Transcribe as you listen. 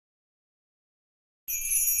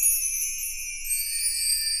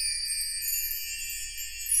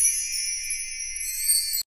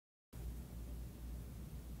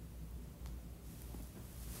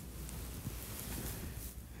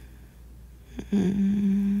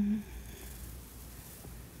Mm.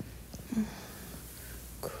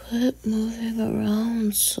 Quit moving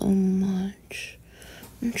around so much.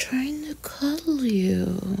 I'm trying to cuddle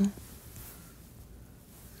you.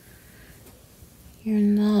 You're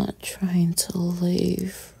not trying to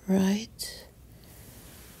leave, right?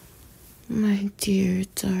 My dear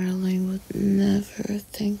darling would never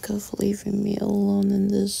think of leaving me alone in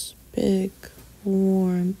this big,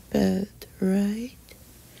 warm bed, right?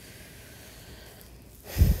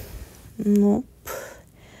 Nope.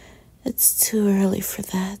 It's too early for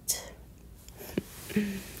that.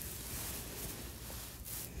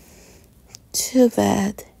 Too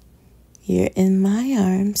bad. You're in my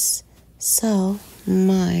arms, so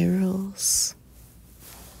my rules.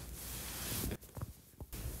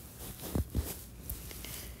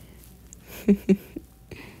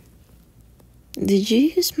 Did you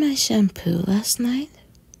use my shampoo last night?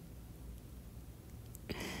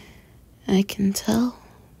 I can tell.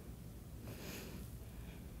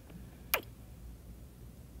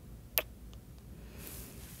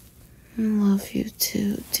 I love you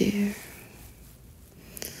too, dear.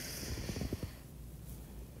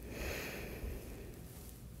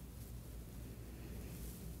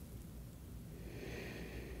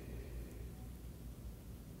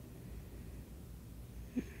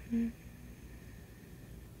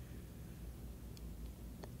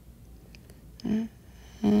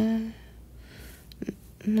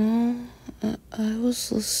 No, I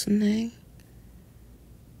was listening.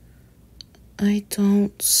 I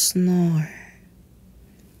don't snore.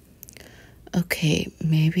 Okay,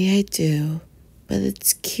 maybe I do, but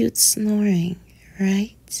it's cute snoring,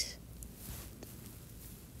 right?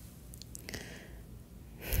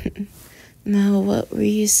 Now, what were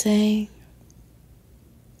you saying?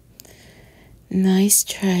 Nice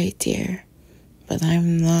try, dear, but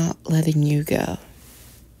I'm not letting you go.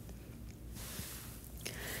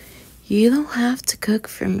 You don't have to cook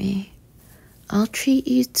for me. I'll treat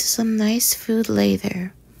you to some nice food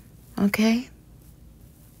later, okay?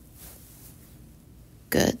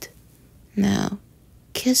 Good. Now,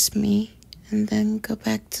 kiss me and then go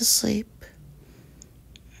back to sleep.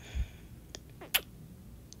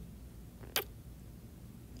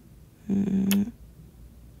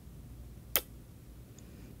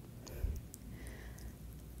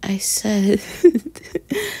 I said,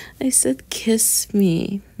 I said kiss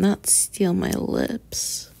me, not steal my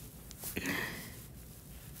lips.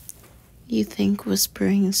 You think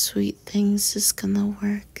whispering sweet things is gonna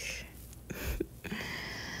work?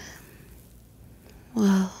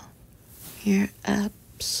 Well, you're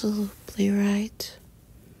absolutely right.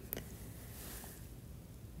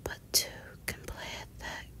 But two can play at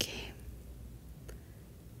that game.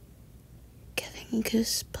 Getting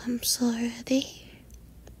goosebumps already?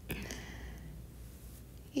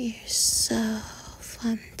 You're so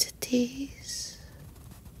fun to tease.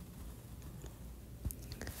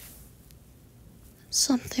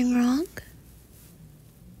 Something wrong?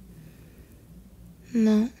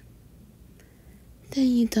 No? Then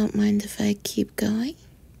you don't mind if I keep going?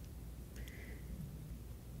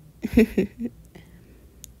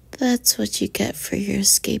 That's what you get for your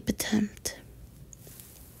escape attempt.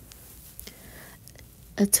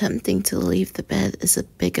 Attempting to leave the bed is a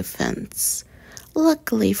big offense.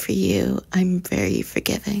 Luckily for you, I'm very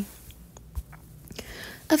forgiving.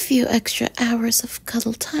 A few extra hours of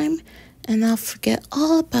cuddle time, and I'll forget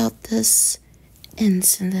all about this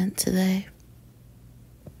incident today.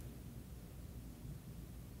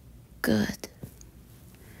 Good.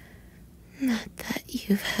 Not that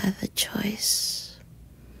you've had a choice.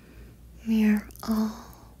 You're all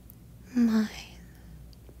mine.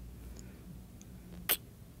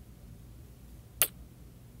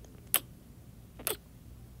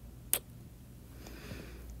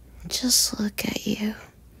 Just look at you.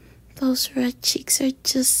 Those red cheeks are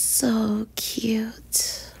just so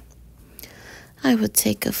cute. I would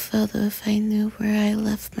take a photo if I knew where I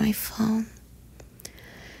left my phone.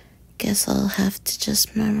 Guess I'll have to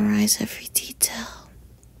just memorize every detail.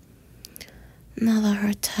 Not a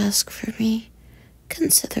hard task for me,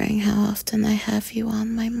 considering how often I have you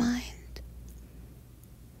on my mind.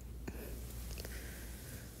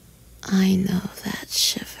 I know that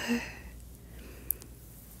shiver.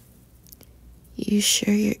 You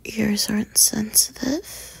sure your ears aren't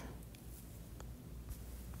sensitive?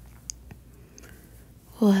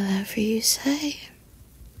 Whatever you say.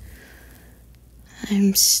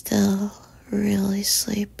 I'm still really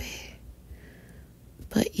sleepy,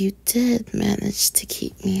 but you did manage to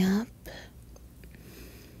keep me up.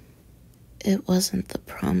 It wasn't the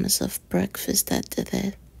promise of breakfast that did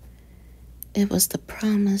it. It was the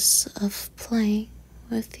promise of playing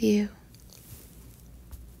with you.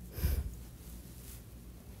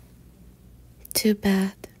 Too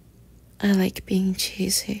bad. I like being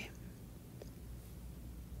cheesy.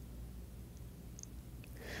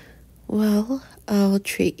 Well, I'll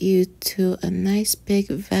treat you to a nice big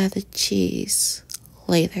vat of cheese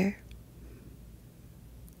later.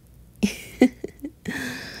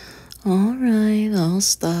 Alright, I'll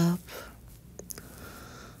stop.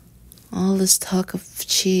 All this talk of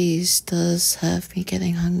cheese does have me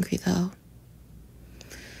getting hungry, though.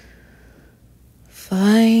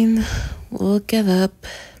 Fine, we'll get up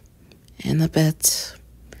in a bit.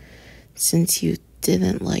 Since you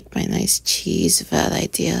didn't like my nice cheese vat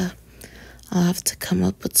idea, I'll have to come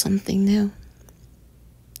up with something new.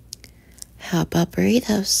 How about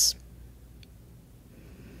burritos?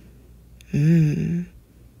 You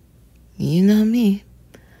know me.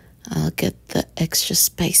 I'll get the extra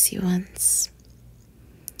spicy ones.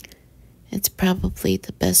 It's probably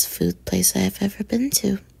the best food place I've ever been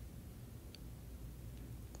to.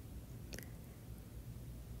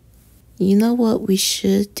 You know what we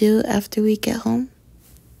should do after we get home?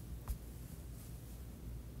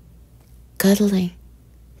 Cuddling.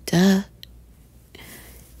 Duh.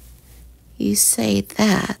 You say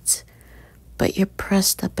that, but you're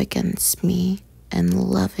pressed up against me and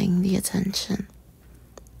loving the attention.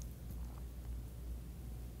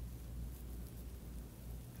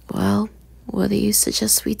 Well, what do you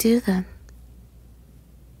suggest we do then?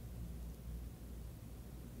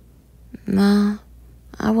 Nah,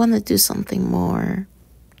 I want to do something more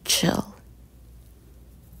chill.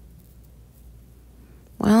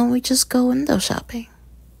 Why don't we just go window shopping?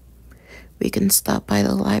 We can stop by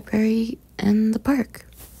the library and the park.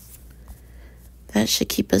 That should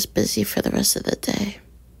keep us busy for the rest of the day.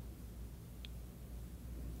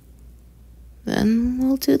 Then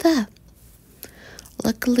we'll do that.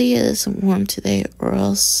 Luckily, it isn't warm today, or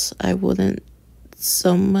else I wouldn't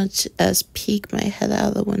so much as peek my head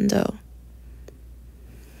out the window.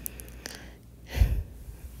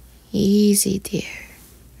 Easy, dear.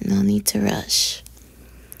 No need to rush.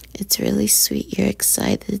 It's really sweet you're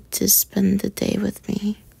excited to spend the day with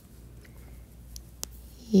me.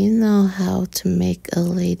 You know how to make a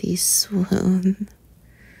lady swoon.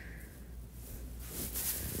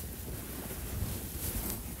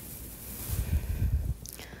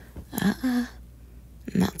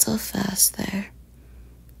 Not so fast there.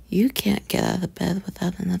 You can't get out of bed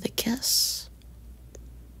without another kiss.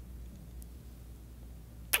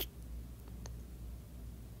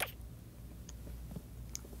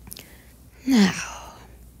 Now,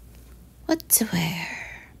 what to wear?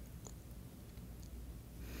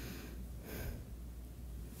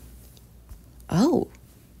 Oh,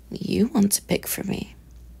 you want to pick for me?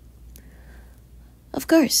 Of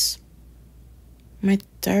course. My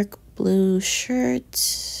dark blue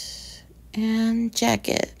shirt and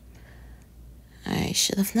jacket. I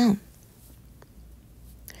should have known.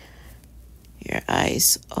 Your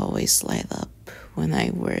eyes always light up when I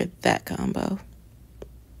wear that combo.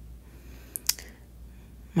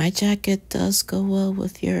 My jacket does go well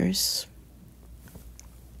with yours.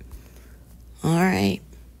 Alright,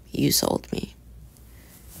 you sold me.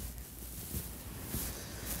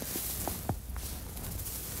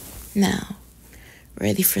 Now,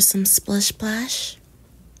 ready for some splish splash?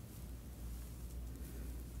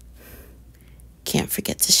 Can't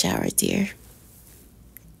forget to shower, dear.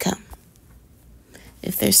 Come.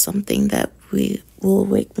 If there's something that will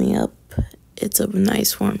wake me up, it's a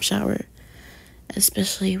nice warm shower.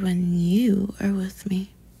 Especially when you are with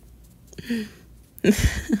me.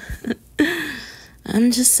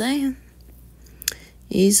 I'm just saying.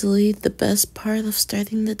 Easily the best part of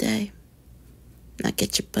starting the day. Now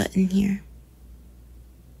get your butt in here.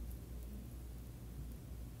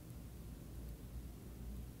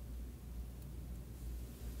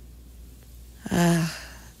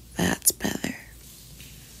 That's better.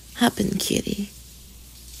 Hop in, cutie.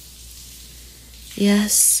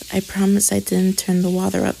 Yes, I promise I didn't turn the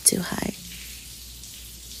water up too high.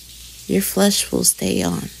 Your flesh will stay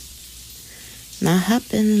on. Now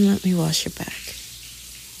hop in and let me wash your back.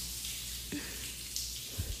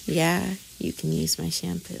 Yeah, you can use my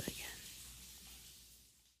shampoo again.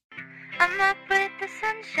 I'm up with the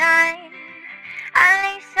sunshine.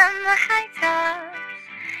 I lace on my high tops.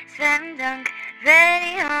 Slam dunk,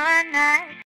 ready or not.